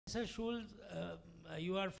Professor Schulz,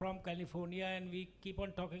 you are from California and we keep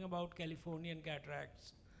on talking about Californian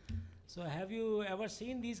cataracts. So have you ever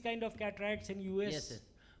seen these kind of cataracts in US? Yes, yes.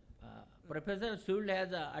 Professor Schulz has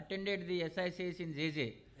attended the SICs in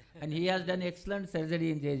JJ and he has done excellent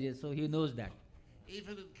surgery in JJ, so he knows that.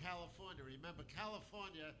 Even in California, remember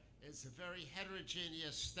California is a very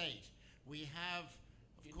heterogeneous state. We have,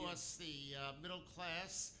 of course, the middle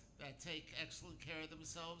class that take excellent care of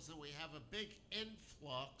themselves, and we have a big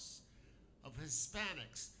influx of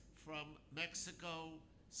Hispanics from Mexico,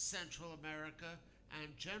 Central America,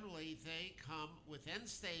 and generally they come with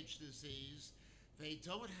end-stage disease. They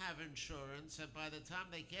don't have insurance, and by the time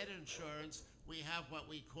they get insurance, we have what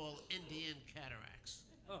we call Indian cataracts.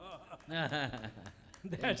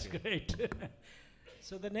 That's great.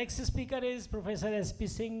 So the next speaker is Professor S.P.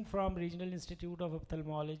 Singh from Regional Institute of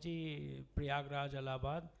Ophthalmology, Prayagraj,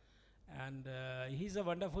 Allahabad. And he's a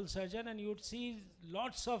wonderful surgeon, and you'd see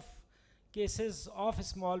lots of cases of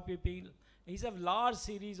small pupil. He's a large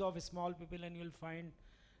series of small pupil, and you'll find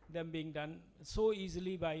them being done so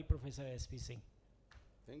easily by Professor S.P. Singh.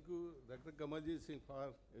 Thank you, Dr. Kamalji Singh,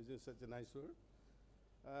 for using such a nice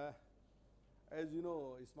word. As you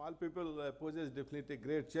know, small people poses definitely a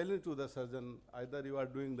great challenge to the surgeon. Either you are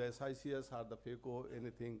doing the SICS or the phaco,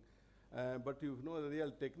 anything. But you know the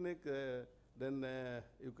real technique, then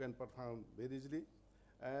you can perform very easily.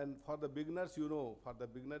 And for the beginners, you know, for the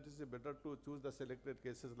beginners it's better to choose the selected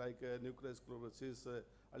cases like nucleus sclerosis,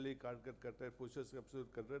 early cardiac cataract, posterior capsule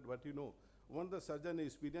cataract. But you know, once the surgeon is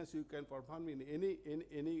experienced, you can perform in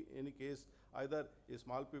any case, either a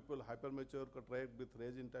small pupil, hypermature cataract with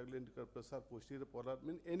raised intraocular pressure, posterior polar.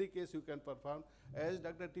 In any case, you can perform. As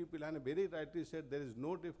Dr. T. Pilhan very rightly said, there is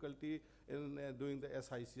no difficulty in doing the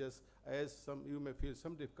SICS. As you may feel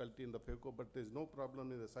some difficulty in the phaco, but there is no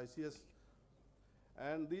problem in the SICS.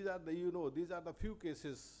 And these are the, you know, these are the few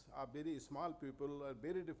cases are very small people,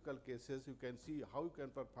 very difficult cases. You can see how you can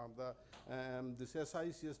perform the this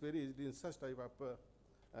SICS very easily in such type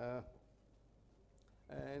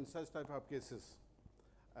of cases.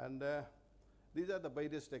 And these are the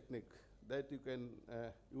various technique that you can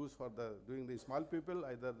use for the doing the small people,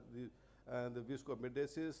 either the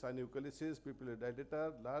viscomedesis, sinucleasis, pupillary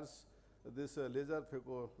dilator, large this laser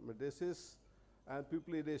phacomedesis, and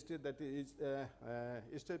pupillary arrested, that is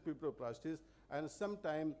stage pupiloplasties, and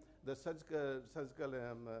sometime the surgical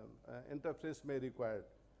interference may required.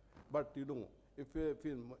 But you know, if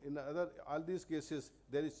in all these cases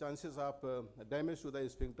there is chances of damage to the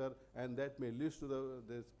sphincter, and that may lead to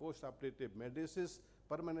the post-operative metastasis,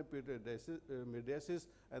 permanent metastasis,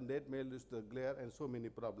 and that may lead to the glare and so many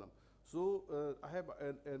problems. So I have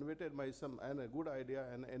innovated a good idea,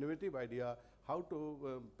 an innovative idea, how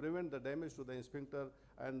to prevent the damage to the sphincter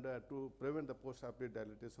and to prevent the post-operative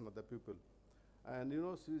dilatation of the pupil. And you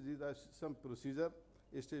know, these are some procedure,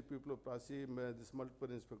 stage pupiloplasty, this multiple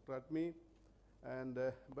sphincterotomy, and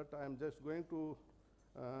but I am just going to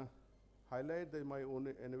highlight my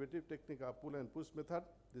own innovative technique of pull and push method.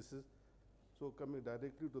 This is so coming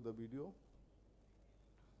directly to the video.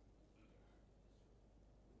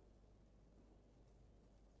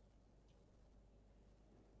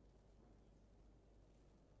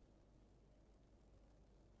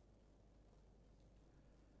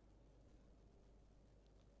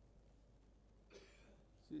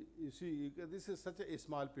 You see, this is such a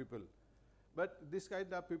small people, but this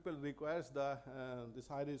kind of people requires the this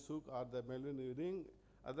iris hook or the Melvin ring,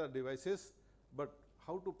 other devices. But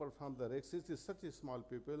how to perform the rexis is such a small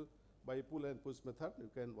people by pull and push method. You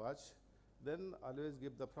can watch. Then always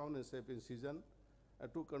give the frown and shape incision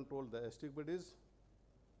to control the astigmatism,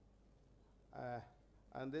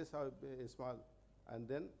 and this how small, and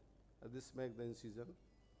then this make the incision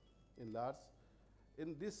in large.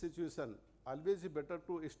 In this situation, always better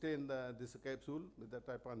to stay in this capsule with the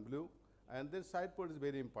type on blue, and then side port is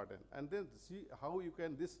very important. And then see how you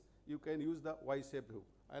can you can use the Y-shaped hook,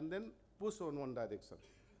 and then push on one direction,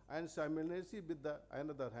 and simultaneously with the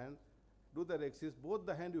another hand do the rexis. Both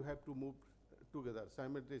the hand you have to move together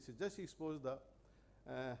simultaneously. Just expose the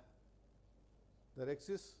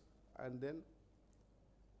rexis, and then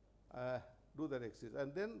do the rexis,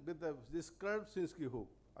 and then with this curved Singh hook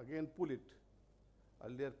again pull it.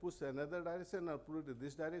 Earlier push another direction or pull it in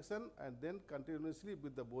this direction, and then continuously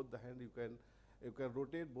with both the hand you can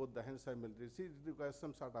rotate both the hands simultaneously. It requires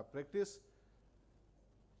some sort of practice,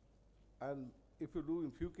 and if you do in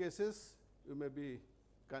few cases, you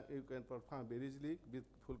can perform very easily with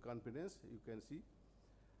full confidence. You can see,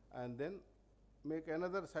 and then make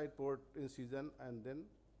another side port incision, and then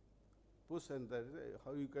push, and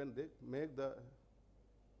how you can make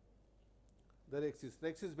the rexis.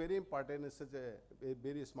 Rexis is very important in such a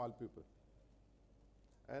very small pupil.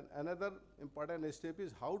 And another important step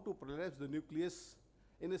is how to prolapse the nucleus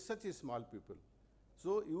in such a small pupil.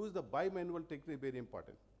 So use the bimanual technique, very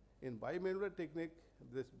important. In bimanual technique,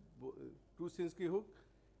 this two Singh hook,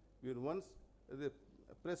 you once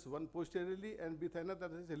press one posteriorly and with another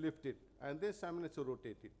lift it, and then simultaneously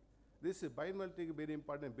rotate it. This is bimanual technique, very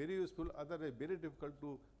important, very useful, otherwise very difficult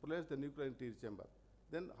to prolapse the nuclear anterior chamber.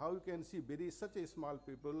 Then how you can see such a small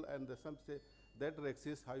pupil and some say that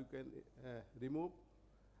rexis, how you can remove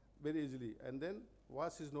very easily. And then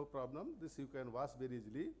wash is no problem. This you can wash very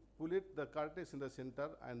easily. Pull it, the cortex in the center,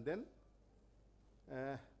 and then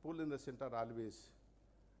pull in the center always.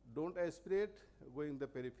 Don't aspirate going the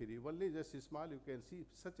periphery. Only just small, you can see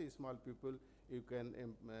such a small pupil, you can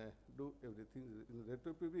do everything. In the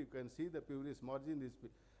retropupil, you can see the pupillary margin,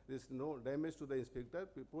 there is no damage to the sphincter.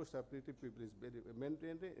 Post-operative pupil is very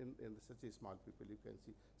maintained in such a small pupil, you can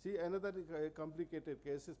see. See another complicated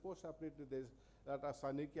case is post-operative, there is that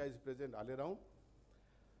synechiae is present all around.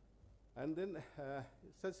 And then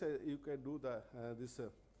you can do the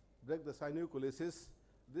break the synovial.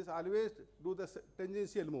 This always do the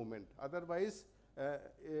tangential movement. Otherwise,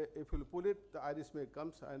 if you pull it, the iris may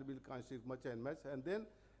comes and will constrict much and much. And then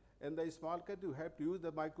in the small cut, you have to use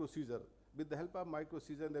the micro scissor. With the help of micro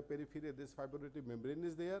scissor in the periphery, this fibrotic membrane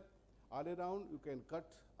is there. All around, you can cut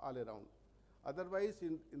all around. Otherwise,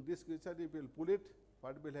 in this case, if you will pull it,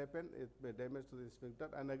 what will happen? It may damage to the sphincter.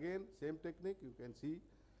 And again, same technique, you can see.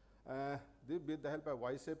 With the help of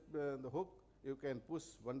Y-shape the hook, you can push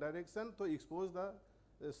one direction to expose the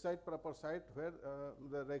proper site where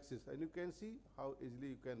the rexis, and you can see how easily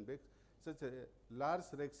you can make such a large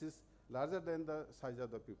rexis, larger than the size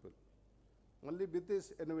of the pupil. Only with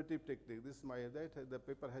this innovative technique, this is my the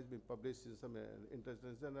paper has been published in some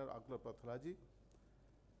international journal ocular pathology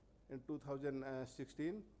in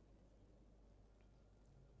 2016.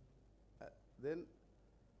 Then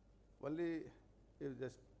only you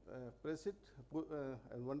just press it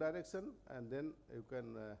in one direction, and then you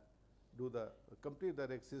can do the complete the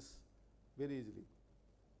rexis very easily.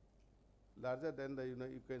 Larger than the,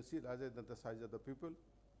 you can see larger than the size of the pupil.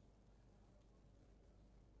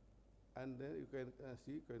 And then you can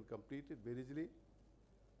see, you can complete it very easily.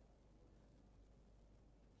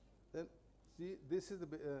 Then see, this is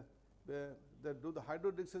the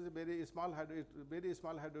hydrodixis is very small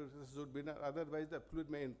hydrodixis should be done, otherwise the fluid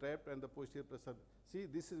may entrap and the posterior pressure. See,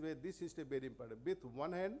 this is where this is very important. With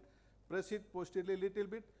one hand, press it posteriorly little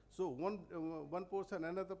bit, so one portion,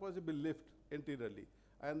 another portion will lift anteriorly,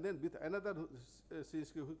 and then with another hook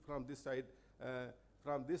from this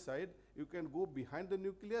side, you can go behind the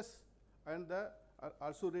nucleus and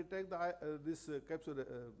also retract the this capsule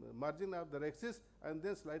margin of the rexis, and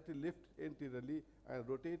then slightly lift anteriorly and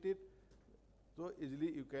rotate it. So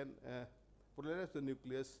easily you can polarize the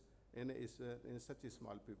nucleus in such a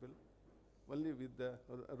small pupil, only with the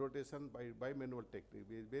rotation by manual technique.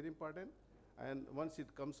 It is very important. And once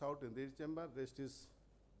it comes out in this chamber, rest is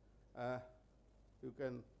you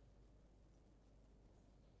can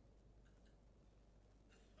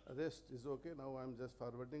rest is okay. Now I am just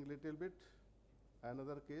forwarding little bit.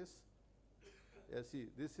 Another case. See,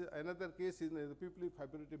 this is another case in the pupillary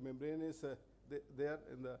fibrotic membrane is there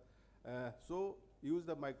in the. So use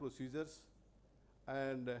the micro scissors,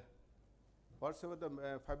 and whatsoever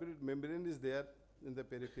the fibrotic membrane is there in the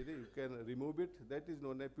periphery, you can remove it. That is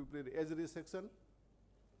known as pupillary edge resection.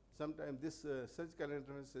 Sometimes this surgical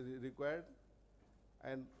intervention is required,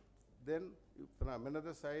 and then from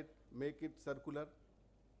another side make it circular.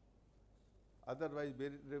 Otherwise,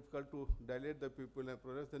 very difficult to dilate the pupil and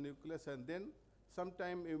prolapse the nucleus. And then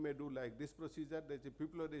sometime you may do like this procedure, that is a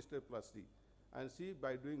pupillary hysteroplasty. And see,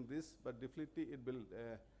 by doing this, but definitely it will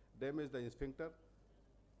damage the sphincter.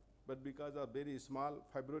 But because of very small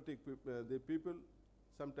fibrotic the pupil,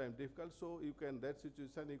 sometimes difficult. So you can, that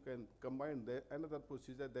situation, you can combine another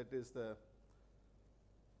procedure, that is the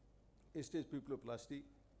stage pupilloplasty.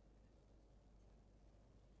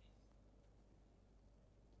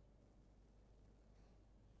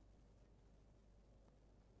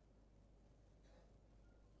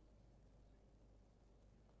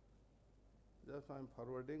 Just I am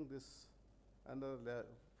forwarding this another layer.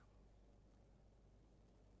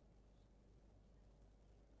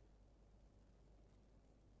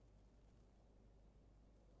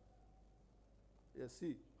 Yes,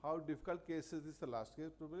 see how difficult case is this. The last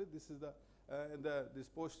case probably this is the in the this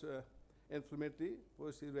post inflammatory,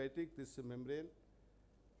 post uveitic, this membrane.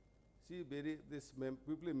 See, very this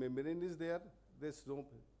pupillary membrane is there. This no,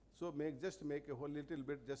 so just make a whole little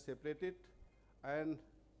bit, just separate it, and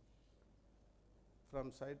from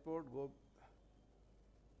side port go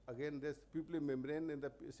again there's pupil membrane in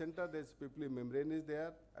the center. There's pupil membrane is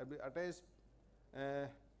there, attached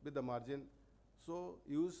with the margin. So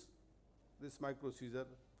use this micro scissor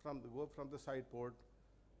go from the side port.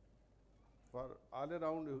 For all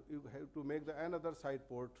around, you have to make another side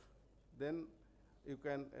port. Then you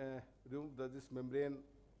can remove this membrane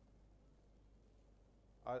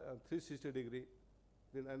 360 degree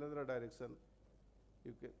in another direction.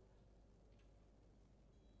 You can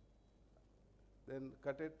then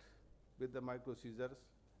cut it with the micro scissors.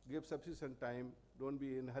 Give sufficient time. Don't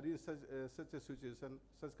be in hurry in such a situation,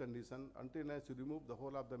 such condition, until as you remove the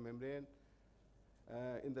whole of the membrane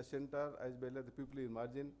in the center as well as the pupillary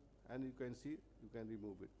margin, and you can see you can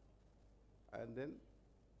remove it, and then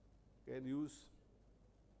can use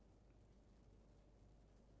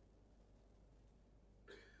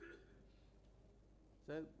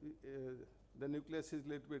the nucleus is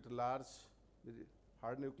little bit large,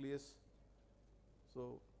 hard nucleus.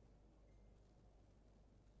 So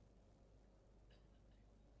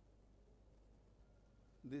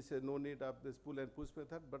this no need of this pull and push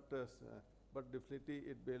method, but definitely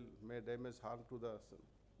it may damage harm to the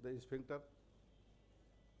sphincter.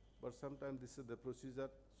 But sometimes this is the procedure.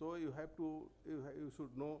 So you have to you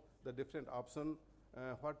should know the different option,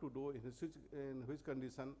 what to do in which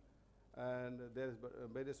condition, and there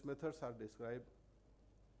various methods are described.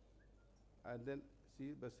 And then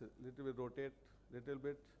see, but little bit rotate, little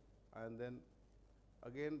bit, and then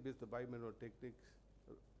again with the bimanual technique,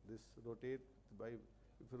 this rotate by.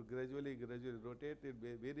 If you gradually rotate, it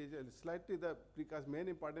varies slightly. The main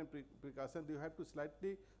important precaution, you have to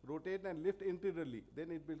slightly rotate and lift interiorly.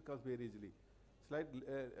 Then it will come very easily. Slight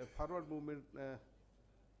forward movement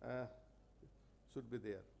should be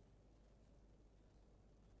there.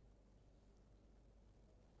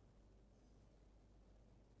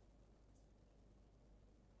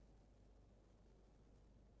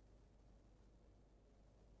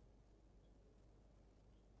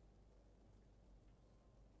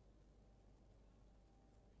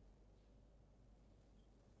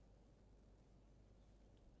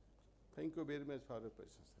 Thank you very much for your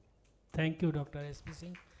patience. Thank you, Dr. S.P.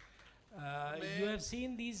 Singh. You have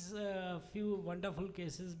seen these few wonderful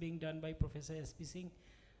cases being done by Professor S.P. Singh.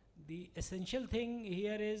 The essential thing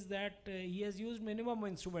here is that he has used minimum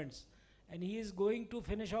instruments, and he is going to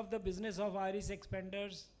finish off the business of iris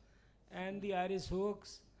expanders and the iris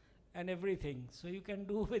hooks and everything. So you can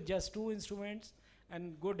do with just 2 instruments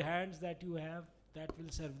and good hands that you have, that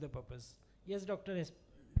will serve the purpose. Yes, Dr. S.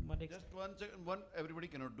 Just 1 second. Everybody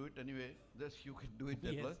cannot do it anyway. Just you can do it.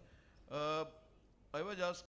 Yes. I was asked